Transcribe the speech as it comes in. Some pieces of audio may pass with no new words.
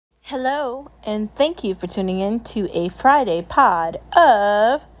Hello, and thank you for tuning in to a Friday pod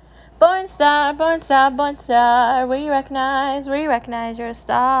of Born Star, Born Star, Born Star, where you recognize you're a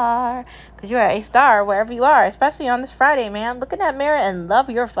star. Because you are a star wherever you are, especially on this Friday, man. Look in that mirror and love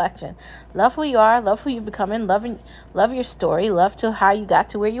your reflection. Love who you are, love who you're becoming, love your story, love to how you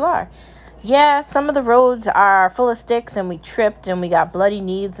got to where you are. Yeah, some of the roads are full of sticks and we tripped and we got bloody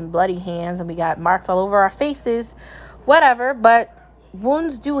knees and bloody hands and we got marks all over our faces, whatever, but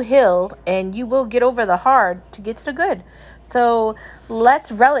wounds do heal and you will get over the hard to get to the good. So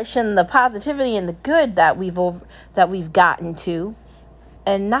let's relish in the positivity and the good that we've gotten to,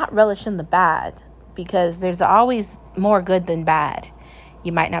 and not relish in the bad, because there's always more good than bad.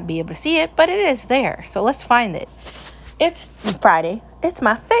 You might not be able to see it, but it is there. So let's find it. It's Friday. It's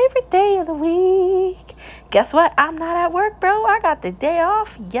my favorite day of the week. Guess what? I'm not at work, bro. I got the day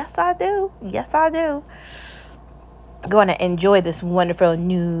off. Yes, I do. Yes, I do. Going to enjoy this wonderful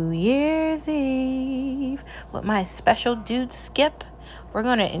New Year's Eve with my special dude Skip. We're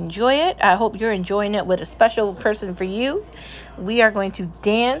going to enjoy it. I hope you're enjoying it with a special person for you. We are going to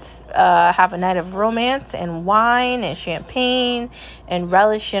dance, have a night of romance and wine and champagne, and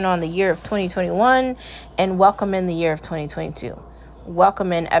relish in on the year of 2021 and welcome in the year of 2022.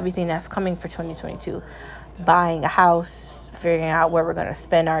 Welcome in everything that's coming for 2022. Buying a house, figuring out where we're going to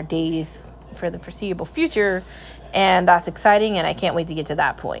spend our days for the foreseeable future, and that's exciting, and I can't wait to get to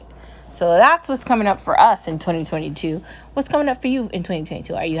that point. So that's what's coming up for us in 2022. What's coming up for you in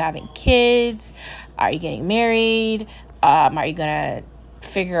 2022? Are you having kids? Are you getting married? Are you going to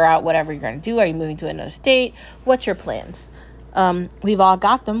figure out whatever you're going to do? Are you moving to another state? What's your plans? We've all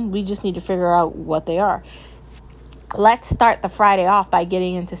got them. We just need to figure out what they are. Let's start the Friday off by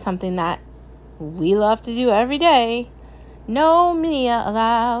getting into something that we love to do every day. No media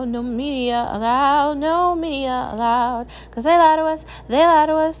allowed, no media allowed, no media allowed. Because they lie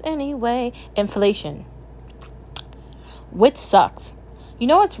to us anyway. Inflation. Which sucks. You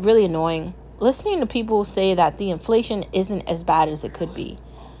know what's really annoying? Listening to people say that the inflation isn't as bad as it could be.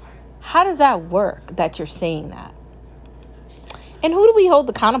 How does that work that you're saying that? And who do we hold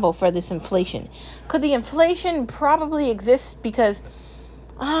accountable for this inflation? Could the inflation probably exist because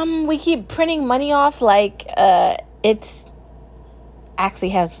we keep printing money off like it's actually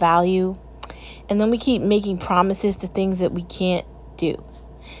has value, and then we keep making promises to things that we can't do?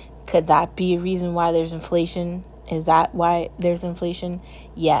 Could that be a reason why there's inflation? Is that why there's inflation?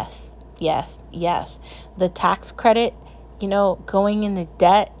 Yes. The tax credit, going into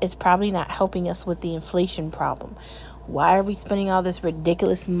debt is probably not helping us with the inflation problem. Why are we spending all this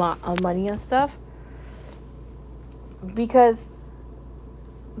ridiculous money on stuff? Because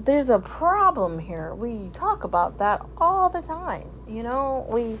there's a problem here. We talk about that all the time.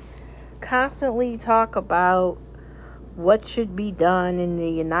 We constantly talk about what should be done in the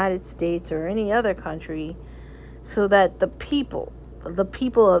United States or any other country so that the people of the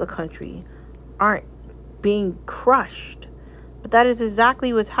country aren't being crushed. But that is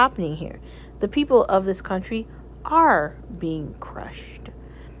exactly what's happening here. The people of this country are being crushed.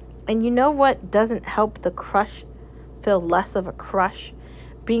 And you know what doesn't help the crush feel less of a crush?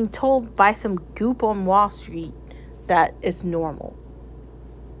 Being told by some goop on Wall Street that it's normal.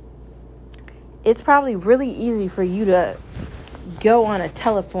 It's probably really easy for you to go on a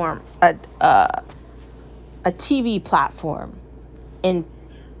TV platform and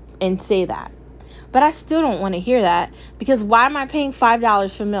say that. But I still don't want to hear that, because why am I paying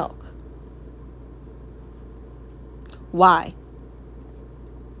 $5 for milk? Why?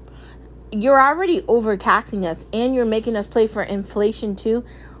 You're already overtaxing us and you're making us pay for inflation too.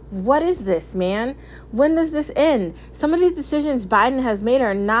 What is this, man? When does this end? Some of these decisions Biden has made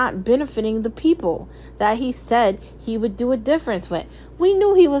are not benefiting the people that he said he would do a difference with. We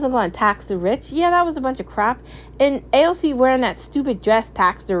knew he wasn't going to tax the rich. Yeah, that was a bunch of crap. And AOC wearing that stupid dress,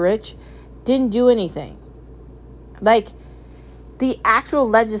 tax the rich, didn't do anything. Like, the actual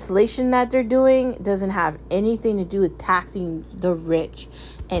legislation that they're doing doesn't have anything to do with taxing the rich.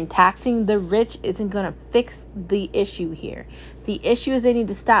 And taxing the rich isn't going to fix the issue here. The issue is they need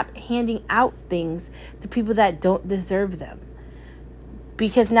to stop handing out things to people that don't deserve them.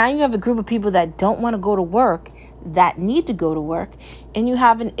 Because now you have a group of people that don't want to go to work, that need to go to work, and you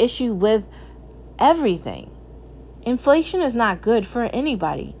have an issue with everything. Inflation is not good for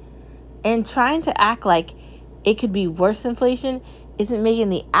anybody. And trying to act like it could be worse inflation isn't making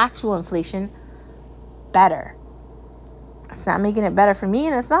the actual inflation better. It's not making it better for me,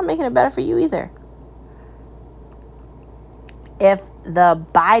 and it's not making it better for you either. If the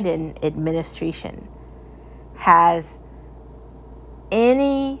Biden administration has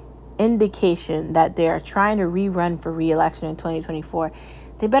any indication that they are trying to rerun for re-election in 2024,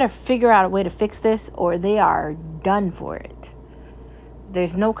 they better figure out a way to fix this or they are done for it.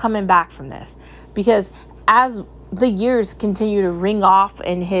 There's no coming back from this. Because as the years continue to ring off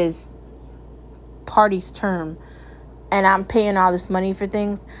in his party's term and I'm paying all this money for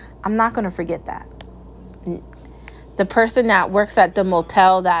things, I'm not going to forget that. The person that works at the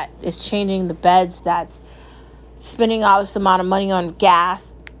motel that is changing the beds, that's spending all this amount of money on gas,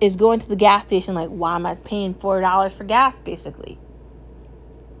 is going to the gas station like, why am I paying $4 for gas, basically?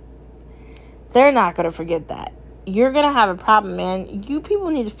 They're not going to forget that. You're going to have a problem, man. You people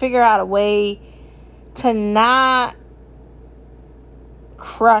need to figure out a way to not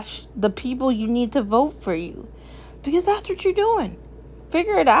crush the people you need to vote for you. Because that's what you're doing.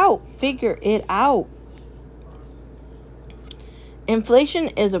 Figure it out. Figure it out. Inflation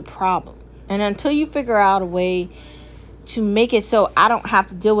is a problem. And until you figure out a way to make it so I don't have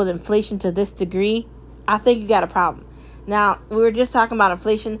to deal with inflation to this degree, I think you got a problem. Now, we were just talking about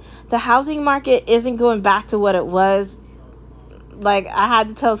inflation. The housing market isn't going back to what it was. Like, I had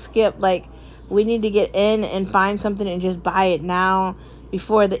to tell Skip, like, we need to get in and find something and just buy it now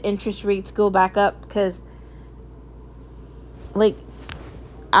before the interest rates go back up. Because, like,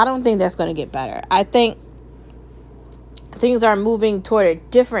 I don't think that's going to get better. I think things are moving toward a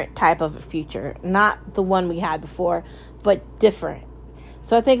different type of a future. Not the one we had before, but different.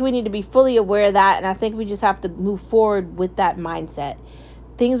 So I think we need to be fully aware of that, and I think we just have to move forward with that mindset.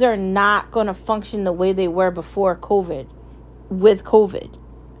 Things are not going to function the way they were before COVID, with COVID.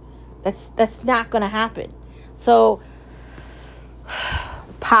 That's not going to happen. So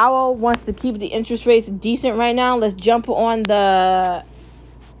Powell wants to keep the interest rates decent right now. Let's jump on the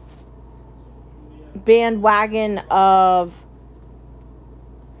bandwagon of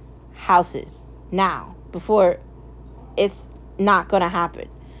houses now before it's not going to happen.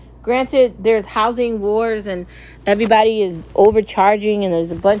 Granted, there's housing wars and everybody is overcharging and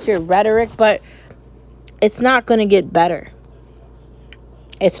there's a bunch of rhetoric, but it's not going to get better.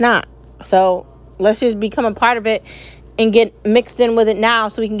 It's not. So let's just become a part of it and get mixed in with it now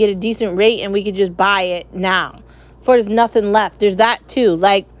so we can get a decent rate and we can just buy it now. For there's nothing left. There's that too.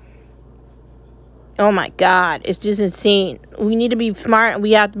 Like, oh my God, it's just insane. We need to be smart and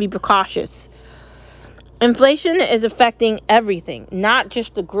we have to be precautious. Inflation is affecting everything, not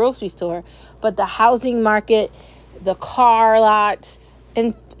just the grocery store, but the housing market, the car lots,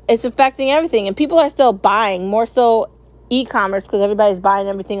 and it's affecting everything. And people are still buying, more so e-commerce, because everybody's buying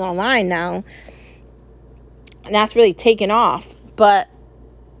everything online now. And that's really taken off. But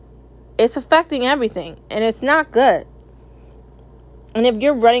it's affecting everything, and it's not good. And if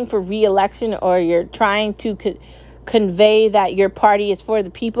you're running for re-election or you're trying to convey that your party is for the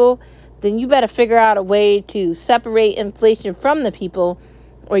people, then you better figure out a way to separate inflation from the people,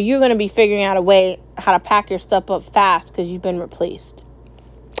 or you're going to be figuring out a way how to pack your stuff up fast because you've been replaced.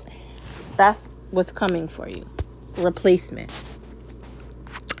 That's what's coming for you. Replacement.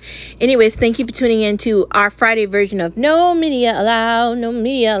 Anyways, thank you for tuning in to our Friday version of No Media Allowed, No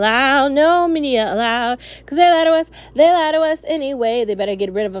Media Allowed, No Media Allowed. Because they lie to us anyway. They better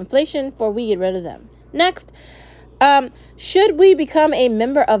get rid of inflation before we get rid of them. Next, should we become a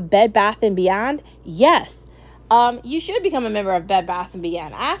member of Bed Bath & Beyond? Yes. You should become a member of Bed Bath &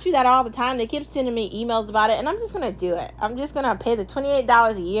 Beyond. I ask you that all the time. They keep sending me emails about it, and I'm just going to do it. I'm just going to pay the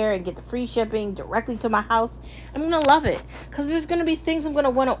 $28 a year and get the free shipping directly to my house. I'm going to love it because there's going to be things I'm going to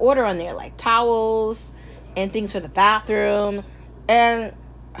want to order on there, like towels and things for the bathroom and,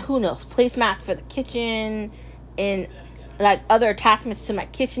 who knows, placemats for the kitchen and, like, other attachments to my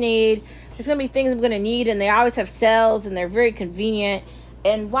KitchenAid. There's going to be things I'm going to need, and they always have sales, and they're very convenient.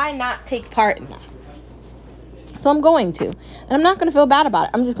 And why not take part in that? So I'm going to. And I'm not going to feel bad about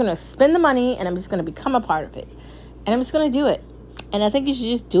it. I'm just going to spend the money, and I'm just going to become a part of it. And I'm just going to do it. And I think you should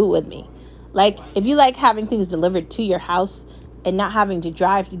just do it with me. Like, if you like having things delivered to your house and not having to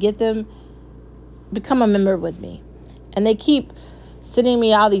drive to get them, become a member with me. And they keep sending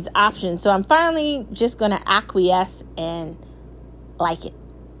me all these options. So I'm finally just going to acquiesce and like it.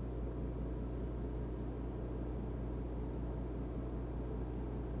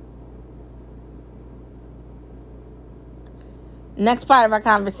 Next part of our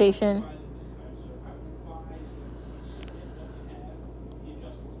conversation.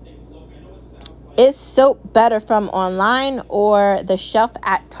 Is soap better from online or the shelf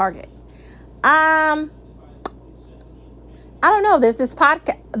at Target? I don't know. There's this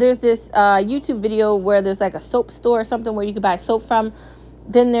YouTube video where there's like a soap store or something where you can buy soap from.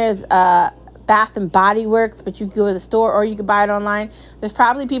 Then there's Bath and Body Works, but you can go to the store or you can buy it online. There's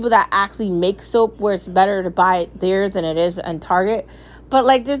probably people that actually make soap where it's better to buy it there than it is in Target. But,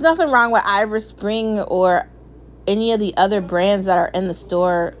 like, there's nothing wrong with Irish Spring or any of the other brands that are in the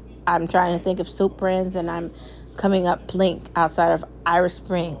store. I'm trying to think of soap brands, and I'm coming up blank outside of Irish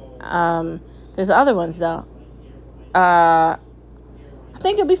Spring. There's other ones though. I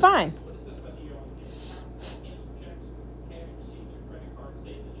think it'll be fine.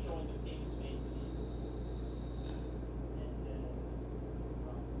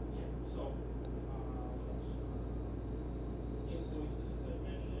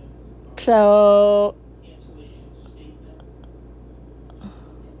 So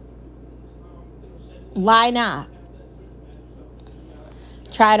why not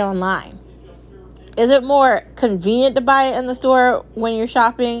try it online? Is it more convenient to buy it in the store when you're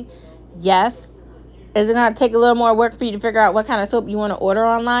shopping? Yes. Is it going to take a little more work for you to figure out what kind of soap you want to order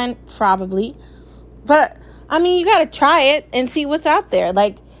online? Probably. But, I mean, you got to try it and see what's out there.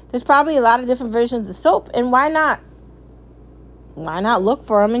 Like, there's probably a lot of different versions of soap, and why not look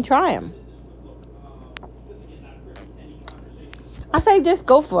for them and try them? I say just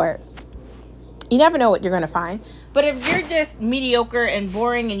go for it. You never know what you're going to find. But if you're just mediocre and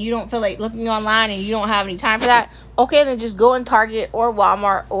boring and you don't feel like looking online and you don't have any time for that, okay, then just go in Target or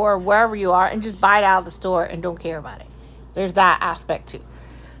Walmart or wherever you are and just buy it out of the store and don't care about it. There's that aspect too.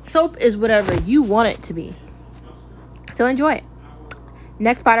 Soap is whatever you want it to be. So enjoy it.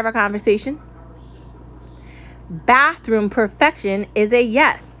 Next part of our conversation. Bathroom perfection is a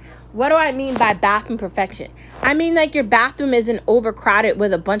yes. What do I mean by bathroom perfection? I mean like your bathroom isn't overcrowded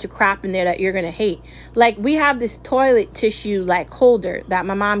with a bunch of crap in there that you're going to hate. Like we have this toilet tissue like holder that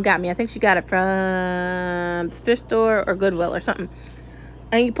my mom got me. I think she got it from the thrift store or Goodwill or something.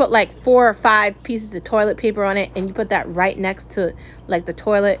 And you put like 4 or 5 pieces of toilet paper on it and you put that right next to like the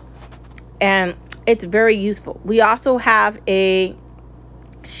toilet. And it's very useful. We also have a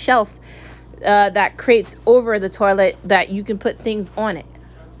shelf that creates over the toilet that you can put things on it.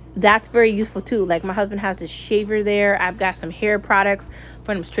 That's very useful too. Like my husband has this shaver there. I've got some hair products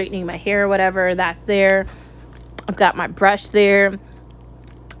for him straightening my hair or whatever. That's there. I've got my brush there.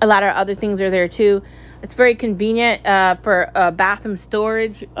 A lot of other things are there too. It's very convenient for bathroom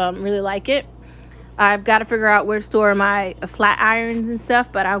storage. Really like it. I've got to figure out where to store my flat irons and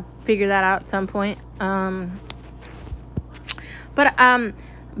stuff, but I'll figure that out at some point. But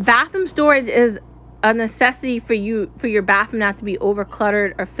bathroom storage is a necessity for your bathroom not to be over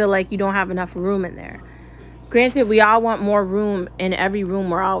cluttered or feel like you don't have enough room in there. Granted, we all want more room in every room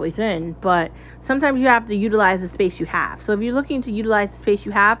we're always in, but sometimes you have to utilize the space you have. So if you're looking to utilize the space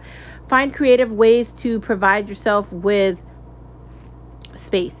you have, find creative ways to provide yourself with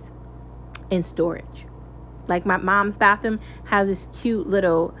space in storage. Like my mom's bathroom has this cute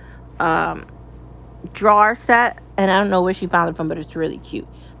little drawer set, and I don't know where she found it from, but it's really cute.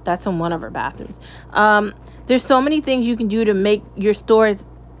 That's in one of her bathrooms. There's so many things you can do to make your storage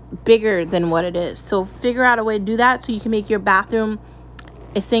bigger than what it is. So figure out a way to do that so you can make your bathroom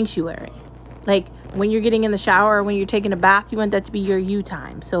a sanctuary. Like when you're getting in the shower or when you're taking a bath, you want that to be your you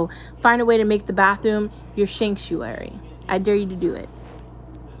time. So find a way to make the bathroom your sanctuary. I dare you to do it.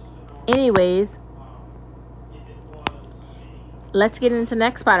 Anyways, let's get into the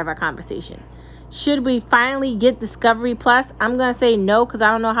next part of our conversation. Should we finally get Discovery Plus? I'm going to say no because I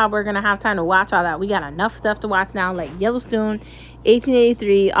don't know how we're going to have time to watch all that. We got enough stuff to watch now, like Yellowstone,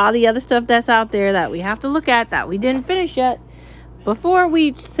 1883, all the other stuff that's out there that we have to look at that we didn't finish yet. Before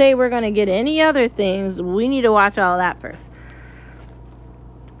we say we're going to get any other things, we need to watch all that first.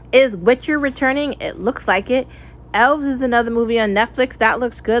 Is Witcher returning? It looks like it. Elves is another movie on Netflix. That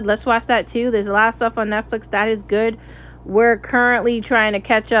looks good. Let's watch that too. There's a lot of stuff on Netflix that is good. We're currently trying to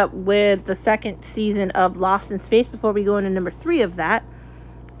catch up with the second season of Lost in Space before we go into number 3 of that.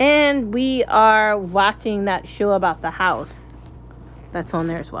 And we are watching that show about the house that's on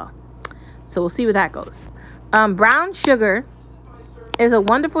there as well. So we'll see where that goes. Brown sugar is a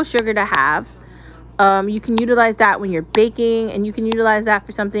wonderful sugar to have. You can utilize that when you're baking, and you can utilize that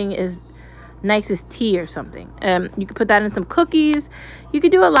for something as nice as tea or something. You can put that in some cookies. You can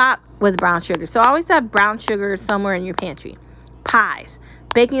do a lot with brown sugar. So always have brown sugar somewhere in your pantry. Pies.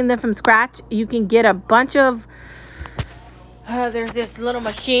 Baking them from scratch, you can get a bunch of... there's this little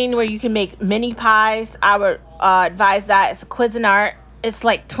machine where you can make mini pies. I would advise that. It's a Cuisinart. It's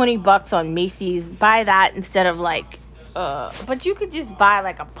like $20 on Macy's. Buy that instead of like... but you could just buy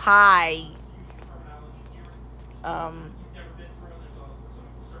like a pie...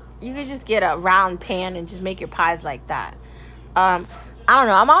 you could just get a round pan and just make your pies like that. I don't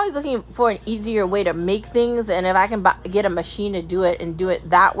know. I'm always looking for an easier way to make things, and if I can get a machine to do it and do it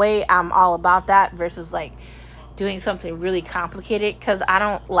that way, I'm all about that versus like doing something really complicated, because I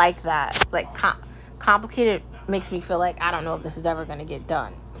don't like that. Like complicated makes me feel like I don't know if this is ever going to get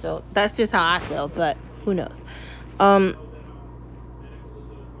done. So that's just how I feel, but who knows.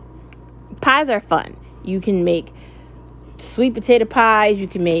 Pies are fun. You can make sweet potato pies, you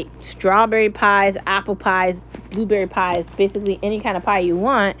can make strawberry pies, apple pies, blueberry pies, basically any kind of pie you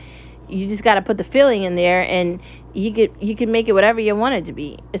want. You just got to put the filling in there, and you can make it whatever you want it to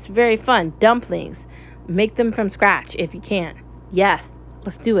be. It's very fun. Dumplings, make them from scratch if you can. Yes,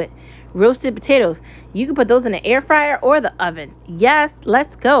 let's do it. Roasted potatoes, you can put those in the air fryer or the oven. Yes,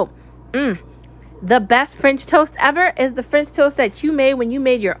 let's go. The best French toast ever is the French toast that you made when you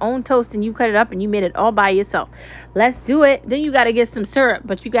made your own toast and you cut it up and you made it all by yourself. Let's do it. Then you got to get some syrup,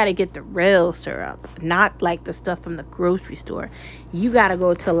 but you got to get the real syrup, not like the stuff from the grocery store. You got to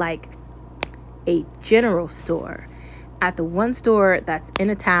go to like a general store at the one store that's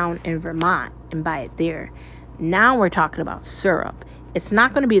in a town in Vermont and buy it there. Now we're talking about syrup. It's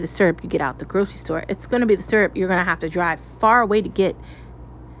not going to be the syrup you get out the grocery store. It's going to be the syrup you're going to have to drive far away to get.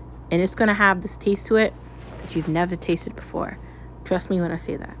 And it's going to have this taste to it that you've never tasted before. Trust me when I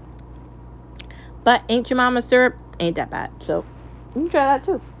say that. But Ain't Your Mama's syrup ain't that bad. So you can try that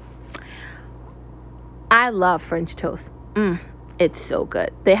too. I love French toast. It's so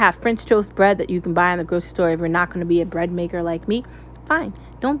good. They have French toast bread that you can buy in the grocery store. If you're not going to be a bread maker like me, fine.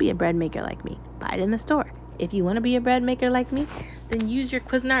 Don't be a bread maker like me. Buy it in the store. If you want to be a bread maker like me, then use your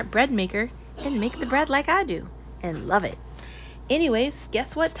Cuisinart bread maker and make the bread like I do. And love it. Anyways,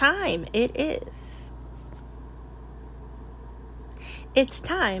 guess what time it is? It's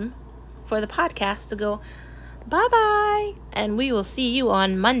time for the podcast to go bye-bye. And we will see you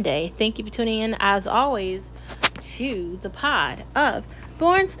on Monday. Thank you for tuning in, as always, to the pod of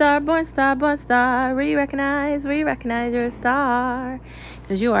Born Star, Born Star, Born Star. Where you recognize you're a star.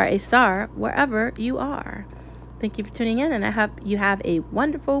 Because you are a star wherever you are. Thank you for tuning in, and I hope you have a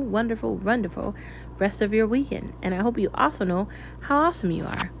wonderful, wonderful, wonderful rest of your weekend. And I hope you also know how awesome you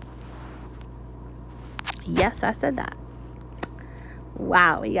are. Yes, I said that.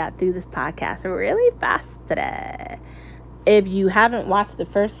 Wow, we got through this podcast really fast today. If you haven't watched the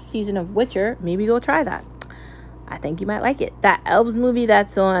first season of Witcher, maybe go try that. I think you might like it. That Elves movie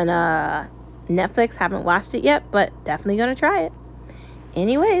that's on Netflix, haven't watched it yet, but definitely going to try it.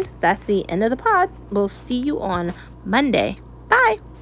 Anyways, that's the end of the pod. We'll see you on Monday. Bye.